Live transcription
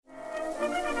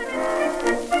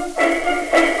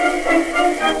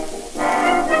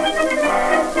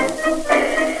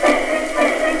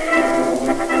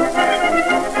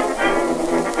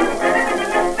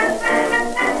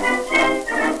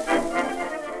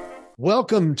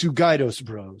Welcome to Guidos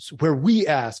Bros, where we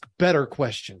ask better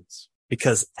questions.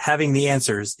 Because having the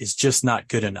answers is just not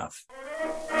good enough.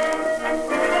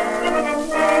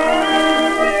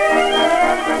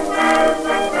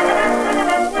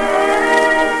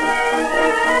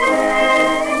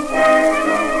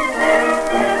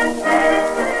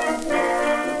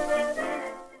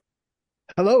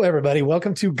 Hello, everybody.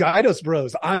 Welcome to Guidos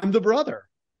Bros. I'm the brother.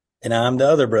 And I'm the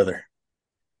other brother.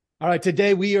 All right.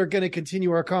 Today, we are going to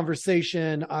continue our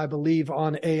conversation, I believe,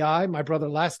 on AI. My brother,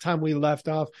 last time we left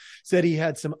off, said he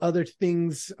had some other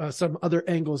things, some other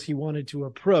angles he wanted to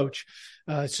approach.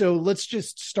 So let's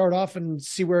just start off and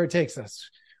see where it takes us.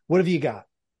 What have you got?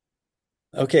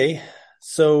 Okay.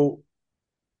 So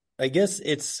I guess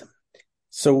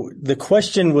the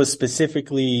question was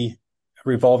specifically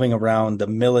revolving around the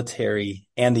military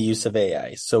and the use of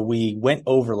AI. So we went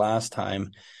over last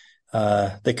time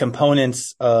the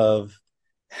components of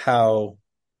how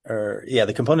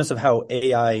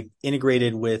AI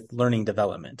integrated with learning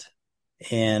development.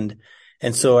 And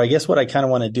so I guess what I kind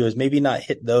of want to do is maybe not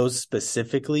hit those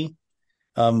specifically.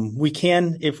 We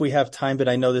can if we have time, but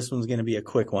I know this one's going to be a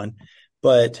quick one.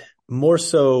 But more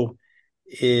so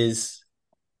is,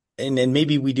 and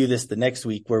maybe we do this the next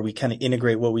week where we kind of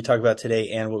integrate what we talked about today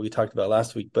and what we talked about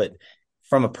last week. But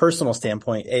from a personal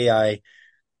standpoint, AI,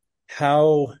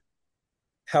 how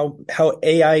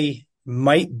AI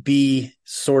might be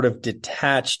sort of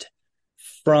detached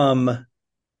from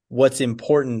what's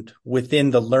important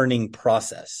within the learning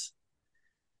process.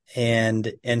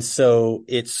 And so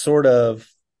it's sort of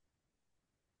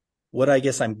what I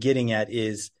guess I'm getting at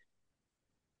is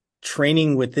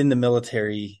training within the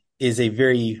military is a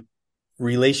very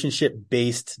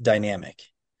relationship-based dynamic.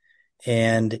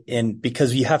 And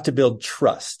because you have to build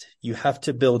trust, you have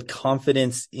to build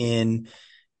confidence in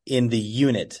the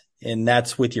unit, and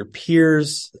that's with your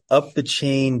peers, up the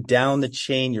chain, down the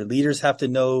chain. Your leaders have to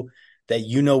know that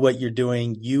you know what you're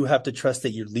doing. You have to trust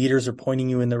that your leaders are pointing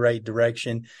you in the right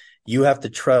direction. You have to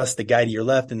trust the guy to your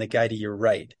left and the guy to your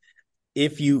right.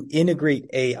 If you integrate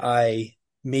AI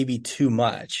maybe too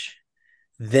much,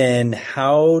 then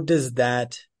how does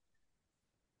that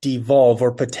devolve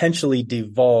or potentially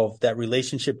devolve that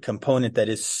relationship component that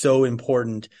is so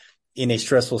important in a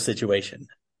stressful situation?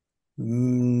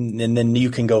 And then you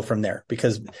can go from there,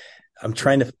 because I'm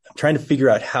trying to figure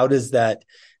out how does that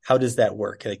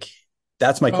work? Like,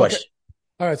 that's my question.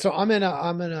 All right. So I'm in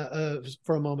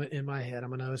for a moment in my head, I'm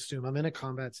going to assume I'm in a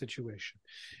combat situation.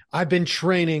 I've been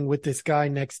training with this guy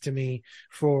next to me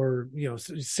for,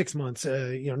 6 months,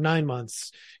 9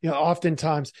 months,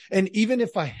 oftentimes. And even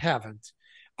if I haven't,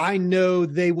 I know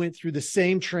they went through the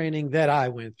same training that I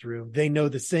went through. They know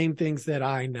the same things that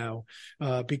I know,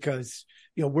 because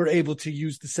we're able to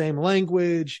use the same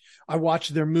language. I watch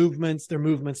their movements. Their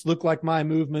movements look like my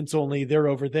movements, only they're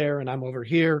over there and I'm over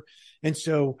here. And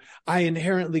so I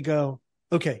inherently go,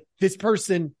 okay, this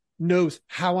person knows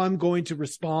how I'm going to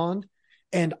respond,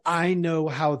 and I know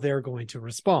how they're going to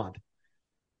respond.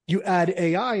 You add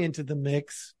AI into the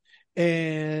mix,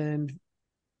 and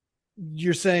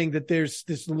you're saying that there's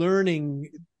this learning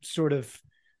sort of,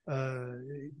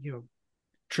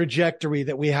 trajectory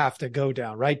that we have to go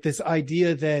down, right? This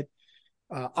idea that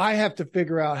I have to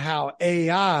figure out how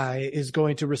AI is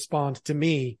going to respond to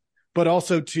me, but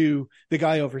also to the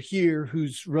guy over here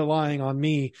who's relying on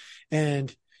me.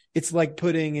 And it's like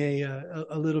putting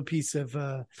a little piece of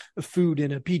food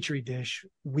in a petri dish.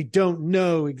 We don't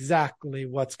know exactly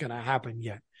what's going to happen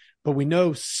yet, but we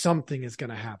know something is going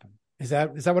to happen. Is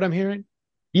that what I'm hearing?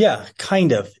 Yeah,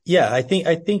 kind of. Yeah, I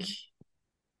think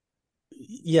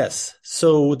yes.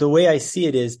 So the way I see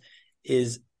it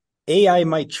is AI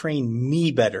might train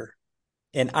me better,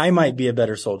 and I might be a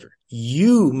better soldier.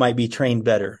 You might be trained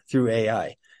better through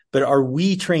AI, but are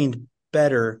we trained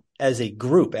better as a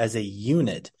group, as a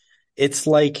unit? It's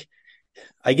like,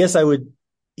 I guess I would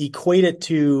equate it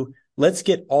to, let's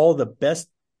get all the best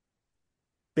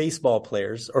baseball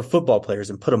players or football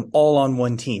players and put them all on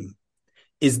one team.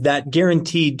 Is that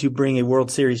guaranteed to bring a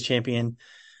World Series champion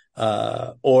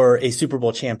or a Super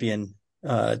Bowl champion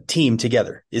team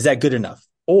together? Is that good enough?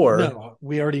 Or no,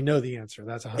 we already know the answer.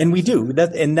 That's 100%. And we do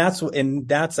that, and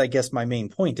that's I guess my main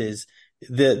point is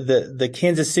the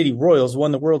Kansas City Royals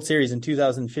won the World Series in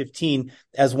 2015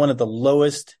 as one of the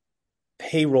lowest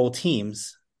payroll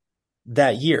teams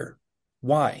that year.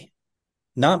 Why?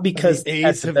 Not because the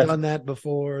A's have done that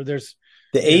before. The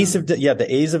A's have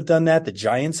done that. The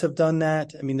Giants have done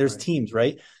that. I mean, there's teams,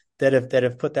 right? that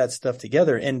have put that stuff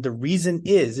together. And the reason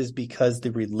is because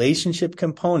the relationship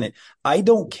component, I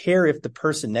don't care if the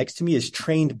person next to me is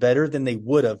trained better than they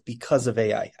would have because of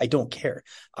AI. I don't care.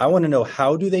 I want to know,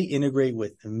 how do they integrate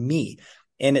with me?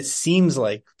 And it seems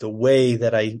like the way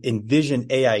that I envision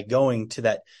AI going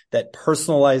to that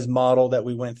personalized model that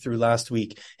we went through last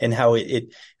week, and how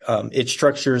it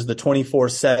structures the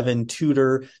 24/7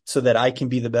 tutor so that I can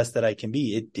be the best that I can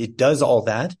be. It does all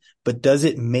that, but does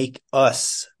it make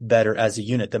us better as a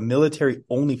unit? The military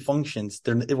only functions.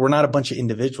 We're not a bunch of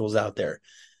individuals out there.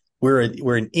 We're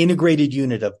an integrated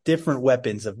unit of different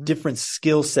weapons, of different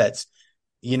skill sets.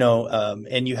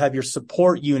 And you have your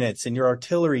support units and your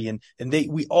artillery, and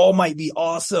we all might be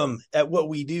awesome at what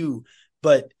we do,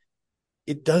 but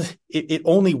it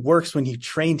only works when you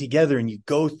train together and you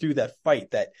go through that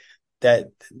fight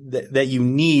that you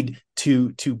need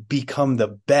to become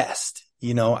the best.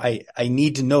 I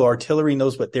need to know artillery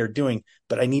knows what they're doing,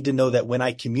 but I need to know that when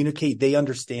I communicate, they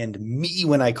understand me.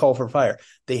 When I call for fire,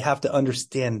 they have to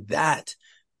understand that,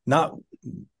 not.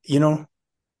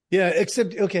 Yeah,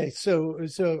 except, okay.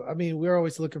 So, I mean, we're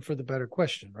always looking for the better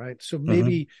question, right? So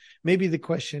maybe the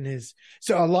question is,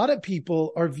 so a lot of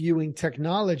people are viewing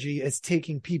technology as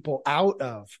taking people out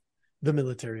of the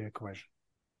military equation.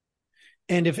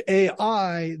 And if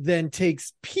AI then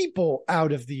takes people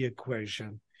out of the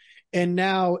equation, and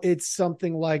now it's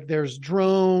something like there's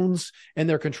drones and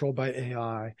they're controlled by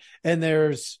AI, and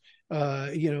there's,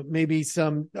 maybe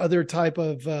some other type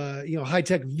of,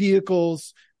 high-tech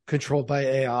vehicles controlled by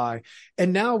AI.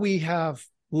 And now we have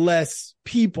less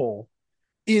people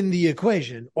in the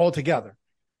equation altogether.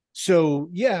 So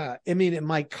yeah, I mean, it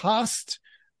might cost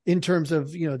in terms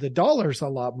of, the dollars a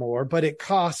lot more, but it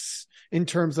costs in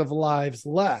terms of lives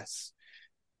less.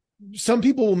 Some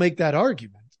people will make that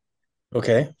argument.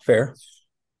 Okay, fair.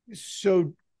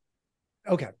 So,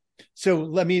 okay.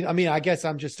 So I guess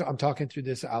I'm talking through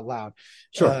this out loud.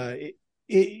 Sure.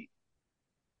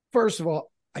 First of all,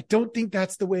 I don't think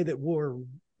that's the way that war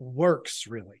works,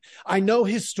 really. I know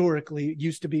historically it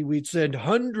used to be we'd send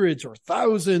hundreds or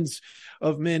thousands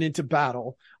of men into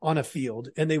battle on a field,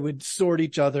 and they would sword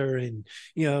each other, and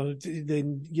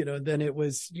then it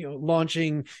was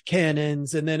launching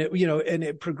cannons, and then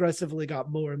it progressively got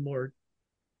more and more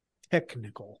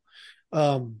technical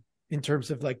in terms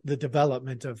of like the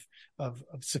development of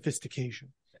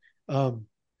sophistication. And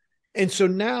so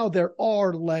now there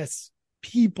are less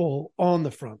people on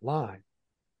the front line,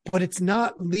 but it's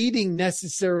not leading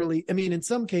necessarily. I mean, in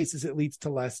some cases it leads to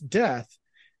less death,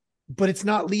 but it's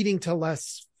not leading to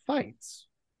less fights.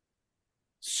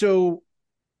 So,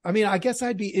 I mean, I guess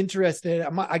I'd be interested.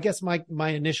 I guess my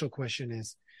initial question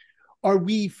is, are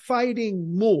we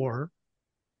fighting more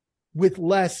with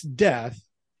less death?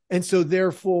 And so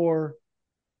therefore,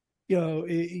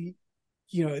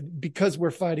 because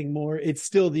we're fighting more, it's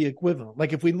still the equivalent.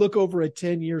 Like if we look over a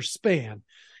 10-year span,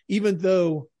 even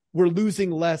though we're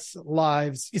losing less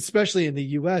lives, especially in the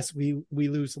US, we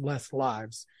lose less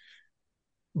lives.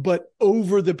 But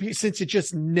since it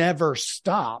just never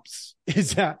stops,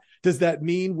 does that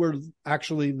mean we're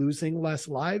actually losing less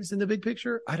lives in the big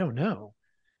picture? I don't know.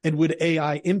 And would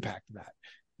AI impact that?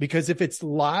 Because if it's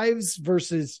lives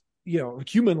versus,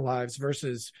 human lives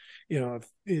versus, an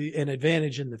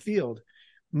advantage in the field,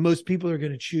 most people are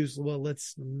going to choose, well,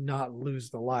 let's not lose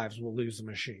the lives. We'll lose the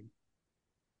machine.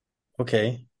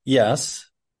 Okay. Yes.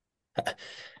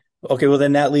 Okay. Well,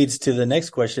 then that leads to the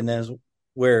next question then, is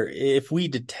where if we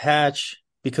detach,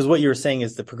 because what you were saying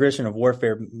is the progression of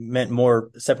warfare meant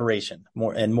more separation,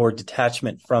 more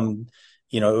detachment from,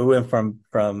 it went from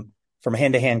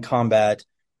hand-to-hand combat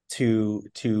to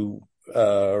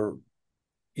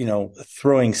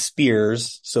throwing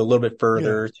spears. So a little bit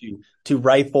further to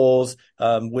rifles,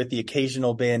 with the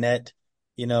occasional bayonet,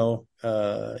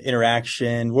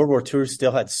 interaction. World War II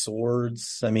still had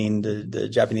swords. I mean, the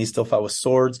Japanese still fought with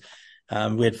swords. We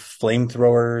had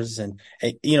flamethrowers and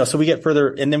so we get further,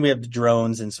 and then we have the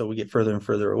drones. And so we get further and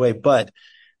further away. But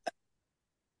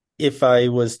if I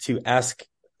was to ask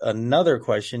another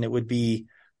question, it would be,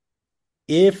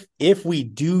 if we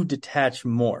do detach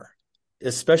more,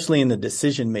 especially in the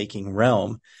decision-making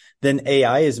realm, then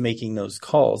AI is making those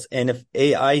calls. And if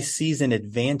AI sees an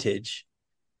advantage,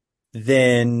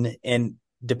 then, and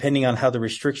depending on how the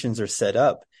restrictions are set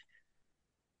up,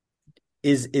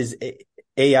 is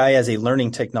AI as a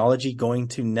learning technology going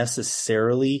to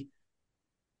necessarily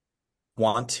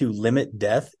want to limit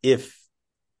death if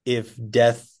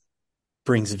death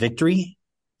brings victory?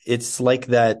 It's like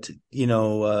that,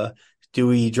 do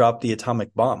we drop the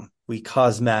atomic bomb? We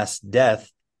cause mass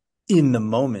death in the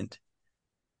moment,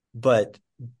 but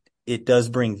it does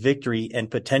bring victory and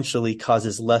potentially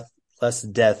causes less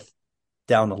death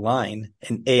down the line.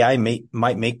 And AI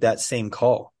might make that same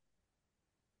call.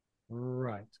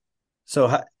 Right.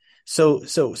 So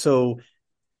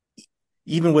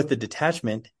even with the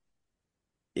detachment,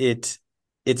 it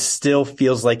still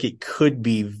feels like it could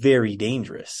be very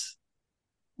dangerous.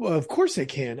 Well, of course it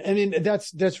can. I mean,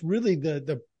 that's really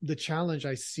the challenge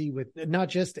I see with not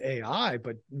just AI,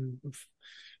 but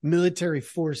military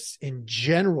force in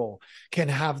general can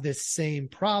have this same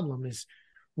problem. Is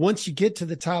once you get to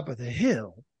the top of the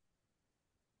hill,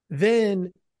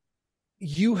 then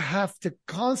you have to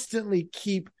constantly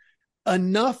keep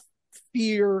enough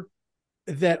fear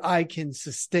that I can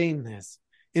sustain this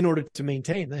in order to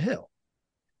maintain the hill.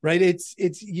 Right? It's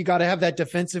you got to have that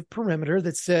defensive perimeter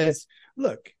that says,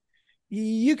 look,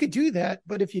 you could do that,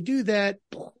 but if you do that,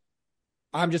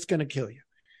 I'm just going to kill you.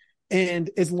 And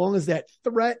as long as that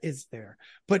threat is there,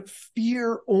 but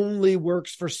fear only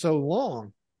works for so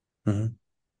long. Mm-hmm.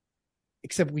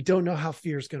 Except we don't know how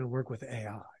fear is going to work with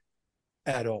AI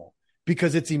at all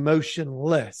because it's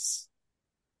emotionless.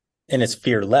 And it's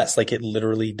fearless. Like it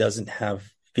literally doesn't have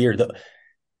fear.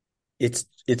 It's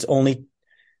only,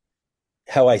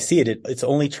 how I see it, it's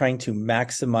only trying to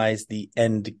maximize the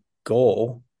end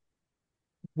goal.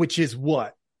 Which is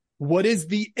what? What is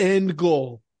the end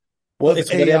goal? Well,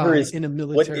 it's whatever is in a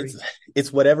military.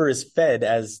 It's whatever is fed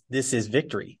as this is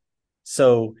victory.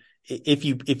 So if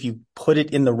you put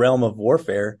it in the realm of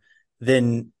warfare,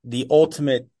 then the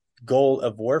ultimate goal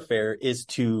of warfare is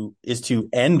to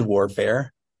end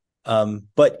warfare,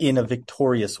 but in a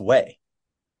victorious way.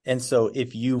 And so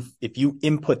if you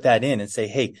input that in and say,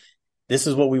 hey, this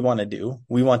is what we want to do.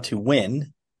 We want to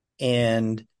win.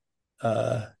 And,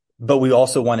 but we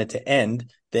also want it to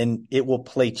end. Then it will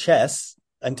play chess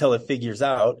until it figures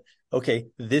out, okay,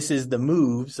 this is the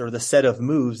moves or the set of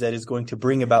moves that is going to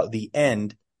bring about the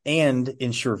end and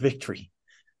ensure victory.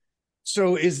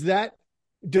 So does that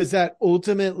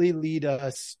ultimately lead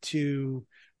us to,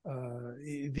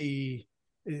 the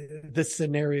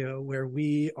scenario where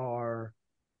we are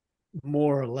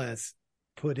more or less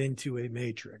put into a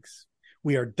matrix?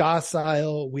 We are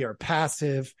docile. We are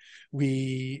passive.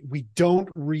 We don't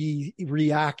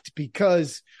react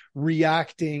because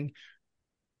reacting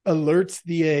alerts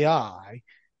the AI,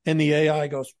 and the AI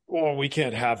goes, "Oh, we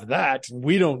can't have that.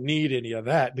 We don't need any of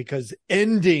that because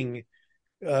ending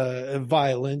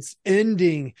violence,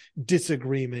 ending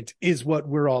disagreement is what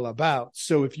we're all about.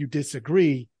 So if you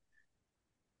disagree,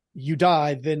 you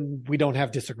die. Then we don't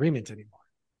have disagreement anymore."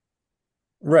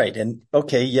 Right. And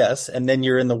okay, yes. And then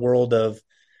you're in the world of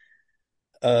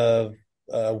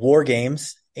war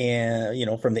games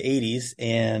and, from the 80s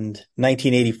and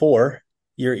 1984,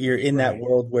 you're in that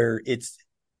world where it's,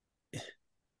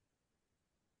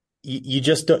 you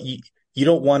just don't, you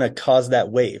don't want to cause that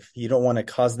wave. You don't want to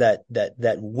cause that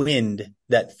wind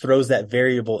that throws that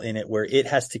variable in it where it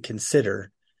has to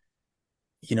consider,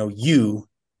 you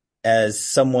as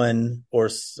someone or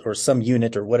some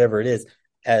unit or whatever it is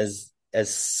as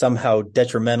somehow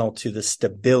detrimental to the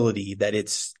stability that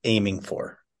it's aiming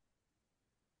for.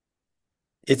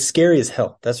 It's scary as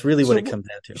hell. That's really what it comes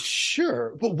down to.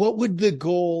 Sure. But what would the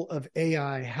goal of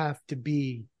AI have to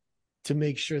be to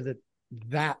make sure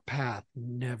that path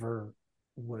never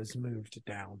was moved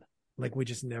down? Like we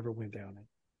just never went down it.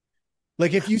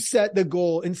 Like if you set the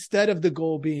goal, instead of the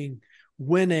goal being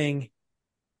winning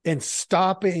and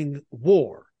stopping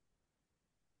war,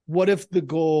 what if the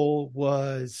goal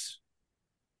was,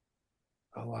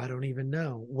 I don't even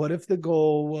know. What if the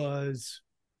goal was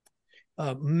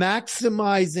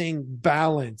maximizing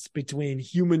balance between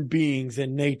human beings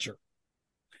and nature?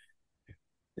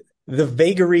 The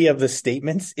vagary of the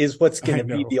statements is what's going to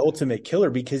be the ultimate killer,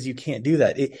 because you can't do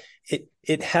that.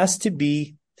 It has to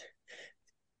be,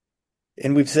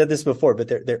 and we've said this before, but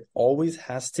there always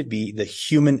has to be the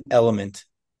human element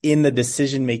in the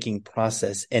decision-making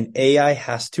process, and AI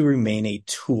has to remain a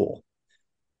tool.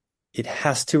 It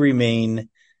has to remain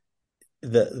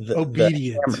the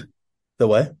obedient. The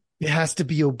what? It has to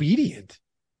be obedient.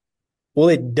 Well,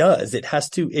 it does. It has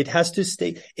to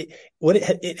stay.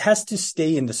 It has to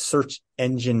stay in the search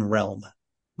engine realm.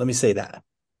 Let me say that.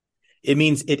 It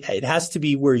means it has to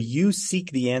be where you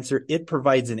seek the answer. It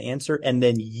provides an answer, and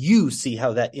then you see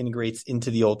how that integrates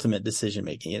into the ultimate decision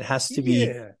making. It has to be.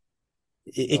 Yeah.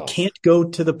 It can't go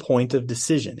to the point of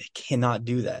decision. It cannot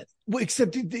do that. Well,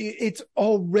 except it's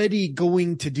already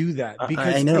going to do that,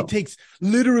 because it takes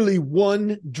literally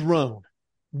one drone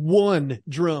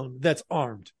that's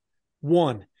armed,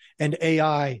 and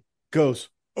AI goes,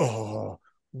 "Oh,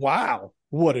 wow,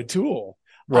 what a tool.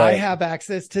 Right. I have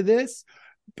access to this."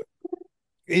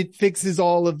 it fixes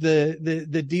all of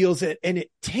the deals, and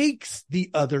it takes the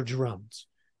other drones,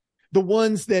 the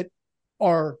ones that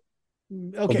are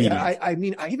okay. I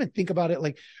mean, I even think about it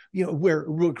like, where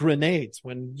grenades,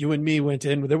 when you and me went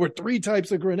in, there were 3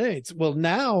 types of grenades. Well,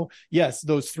 now, yes,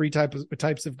 those 3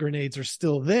 types of grenades are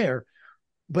still there,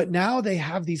 but now they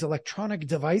have these electronic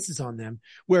devices on them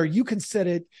where you can set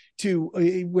it to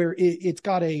where it's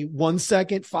got a 1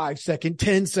 second, 5 second,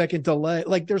 10-second delay.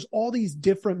 Like there's all these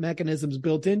different mechanisms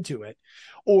built into it,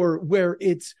 or where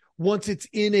once it's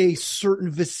in a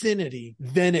certain vicinity,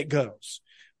 then it goes.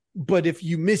 But if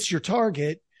you miss your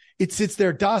target, it sits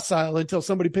there docile until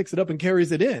somebody picks it up and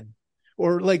carries it in.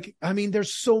 Or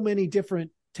there's so many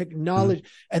different technology,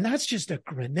 and that's just a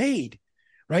grenade.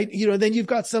 Right. Then you've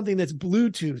got something that's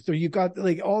Bluetooth, or you've got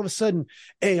all of a sudden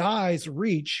AI's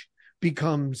reach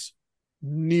becomes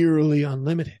nearly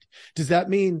unlimited. Does that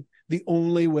mean the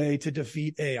only way to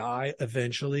defeat AI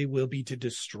eventually will be to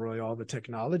destroy all the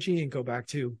technology and go back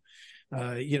to,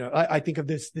 I think of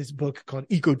this book called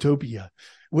Ecotopia,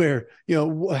 where,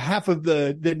 half of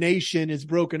the nation is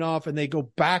broken off and they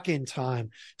go back in time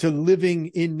to living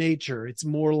in nature. It's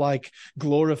more like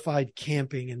glorified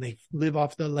camping, and they live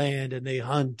off the land and they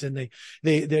hunt, and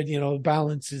they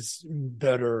balance is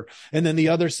better. And then the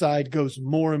other side goes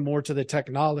more and more to the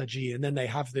technology. And then they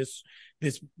have this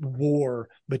war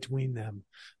between them.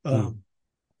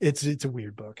 It's a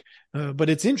weird book, but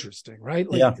it's interesting, right?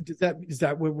 Is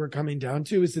that what we're coming down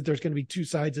to? Is that there's going to be 2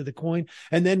 sides of the coin?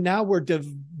 And then now we're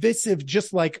divisive,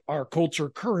 just like our culture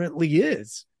currently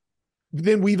is.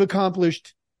 Then we've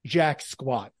accomplished jack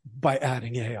squat by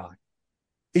adding AI.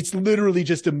 It's literally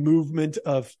just a movement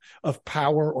of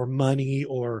power or money,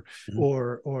 or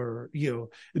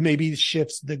maybe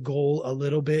shifts the goal a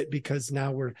little bit, because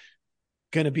now we're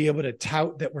going to be able to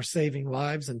tout that we're saving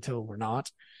lives until we're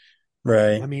not.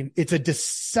 Right. I mean, it's a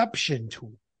deception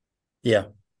tool. Yeah.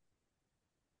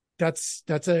 That's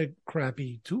a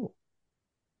crappy tool.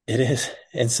 It is.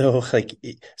 And so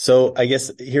I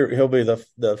guess here'll be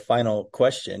the final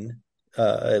question,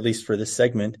 at least for this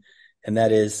segment. And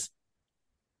that is,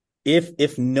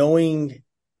 if knowing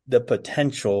the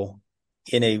potential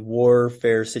in a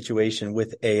warfare situation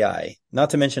with AI, not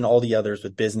to mention all the others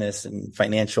with business and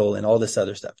financial and all this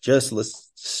other stuff, just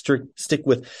let's stick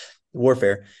with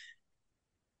warfare.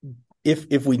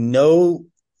 If we know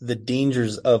the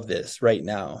dangers of this right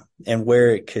now and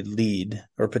where it could lead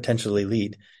or potentially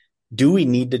lead, do we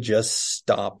need to just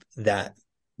stop that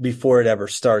before it ever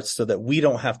starts, so that we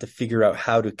don't have to figure out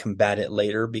how to combat it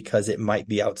later because it might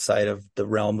be outside of the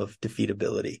realm of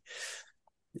defeatability?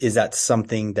 Is that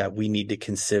something that we need to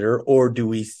consider, or do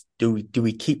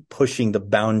we keep pushing the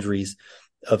boundaries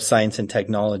of science and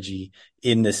technology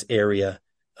in this area,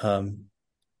 and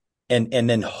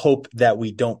then hope that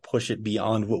we don't push it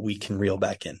beyond what we can reel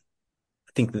back in?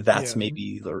 I think that's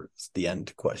maybe the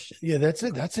end question. Yeah, that's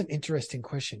an interesting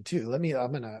question too.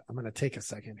 I'm gonna take a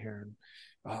second here, and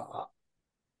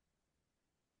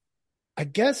I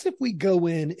guess if we go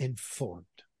in informed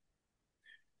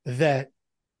that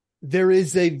there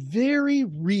is a very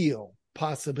real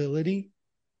possibility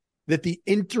that the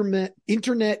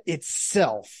internet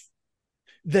itself,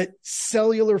 that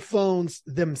cellular phones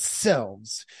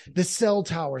themselves, the cell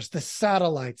towers, the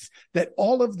satellites, that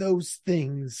all of those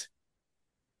things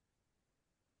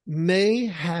may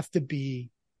have to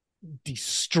be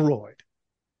destroyed,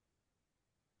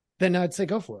 then I'd say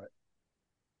go for it.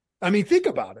 I mean, think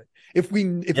about it. If we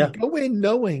go in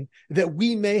knowing that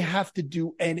we may have to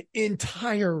do an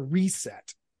entire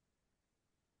reset,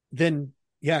 then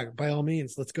by all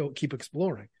means, let's go keep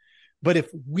exploring. But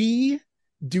if we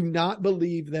do not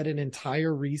believe that an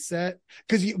entire reset,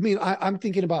 because I'm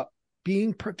thinking about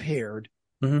being prepared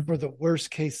for the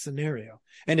worst case scenario.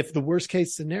 And if the worst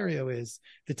case scenario is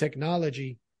the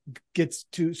technology gets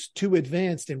too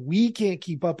advanced and we can't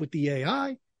keep up with the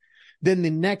AI, then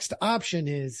the next option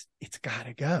is it's got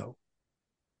to go.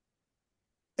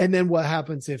 And then what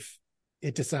happens if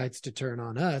it decides to turn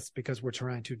on us because we're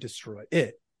trying to destroy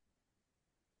it?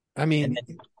 I mean,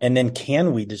 and then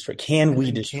can we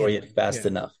destroy it fast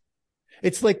enough?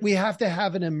 It's like we have to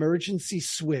have an emergency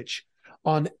switch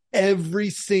on every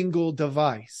single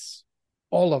device,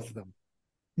 all of them,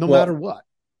 no matter what.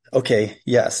 Okay.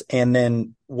 Yes. And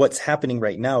then what's happening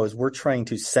right now is we're trying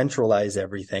to centralize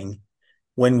everything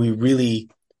when we really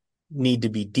need to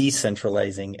be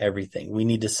decentralizing everything. We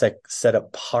need to set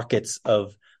up pockets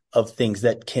of things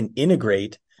that can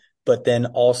integrate, but then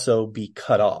also be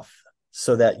cut off,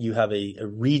 so that you have the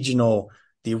regional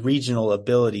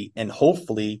ability, and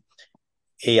hopefully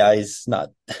AI is not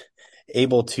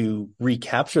able to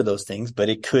recapture those things, but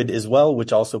it could as well,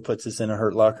 which also puts us in a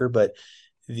hurt locker. But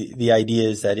the idea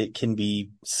is that it can be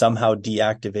somehow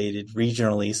deactivated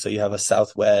regionally. So you have a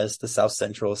Southwest, a South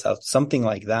Central, South, something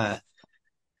like that.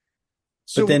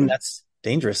 So but then that's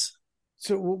dangerous.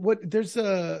 So what there's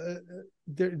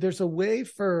a way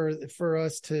for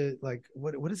us to, like,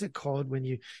 what is it called when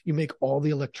you make all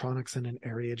the electronics in an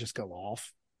area just go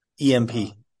off?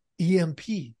 EMP. EMP.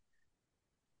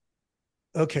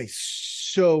 Okay,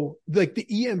 so like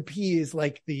the EMP is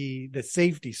like the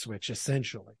safety switch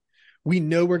essentially. We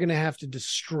know we're going to have to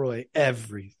destroy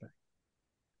everything,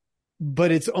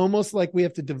 but it's almost like we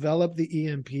have to develop the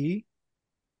EMP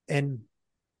and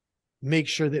make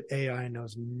sure that AI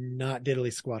knows not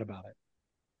diddly squat about it.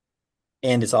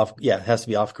 And it's off. Yeah, it has to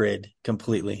be off grid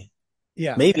completely.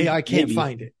 Yeah. Maybe AI can't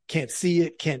find it, can't see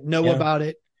it, can't know about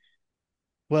it.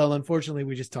 Well, unfortunately,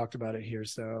 we just talked about it here,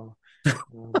 so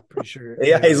I'm pretty sure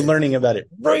AI is learning about it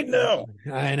right now.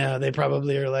 I know. They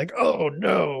probably are like, oh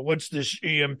no, what's this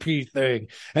EMP thing?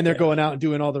 And they're going out and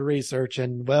doing all the research.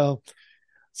 And well,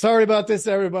 sorry about this,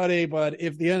 everybody, but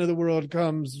if the end of the world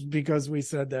comes because we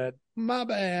said that, my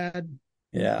bad.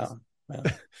 Yeah.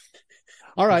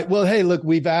 All right. Well, hey, look,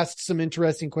 we've asked some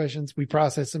interesting questions. We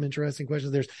processed some interesting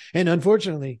questions. And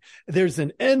unfortunately, there's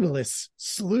an endless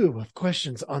slew of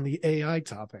questions on the AI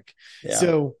topic. Yeah.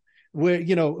 So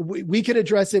we could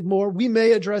address it more. We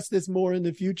may address this more in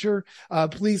the future.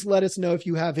 Please let us know if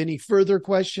you have any further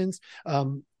questions.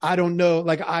 I don't know.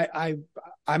 Like I'm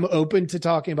open to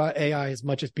talking about AI as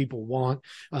much as people want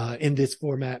in this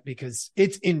format because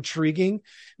it's intriguing,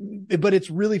 but it's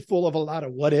really full of a lot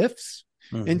of what ifs.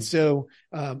 Mm-hmm. And so,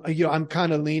 I'm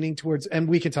kind of leaning towards, and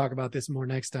we can talk about this more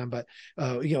next time, but,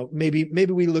 maybe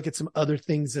we look at some other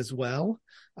things as well,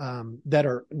 that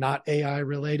are not AI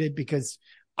related, because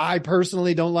I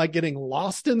personally don't like getting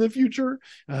lost in the future,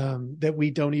 that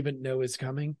we don't even know is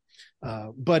coming.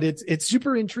 But it's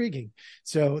super intriguing.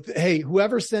 So, hey,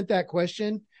 whoever sent that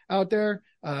question out there,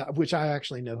 which I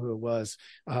actually know who it was.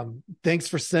 Thanks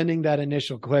for sending that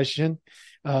initial question.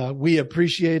 We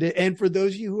appreciate it. And for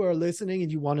those of you who are listening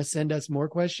and you want to send us more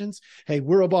questions, hey,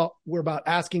 we're about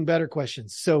asking better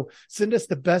questions. So send us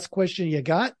the best question you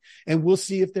got, and we'll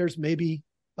see if there's maybe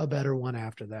a better one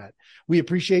after that. We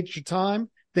appreciate your time.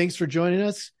 Thanks for joining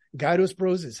us. Gaidos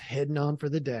Bros is heading on for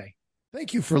the day.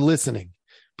 Thank you for listening.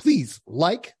 Please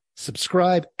like,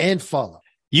 subscribe, and follow.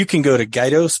 You can go to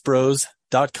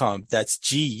GaidosBros.com. That's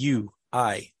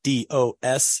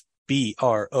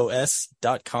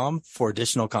GuidosBros.com for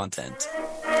additional content.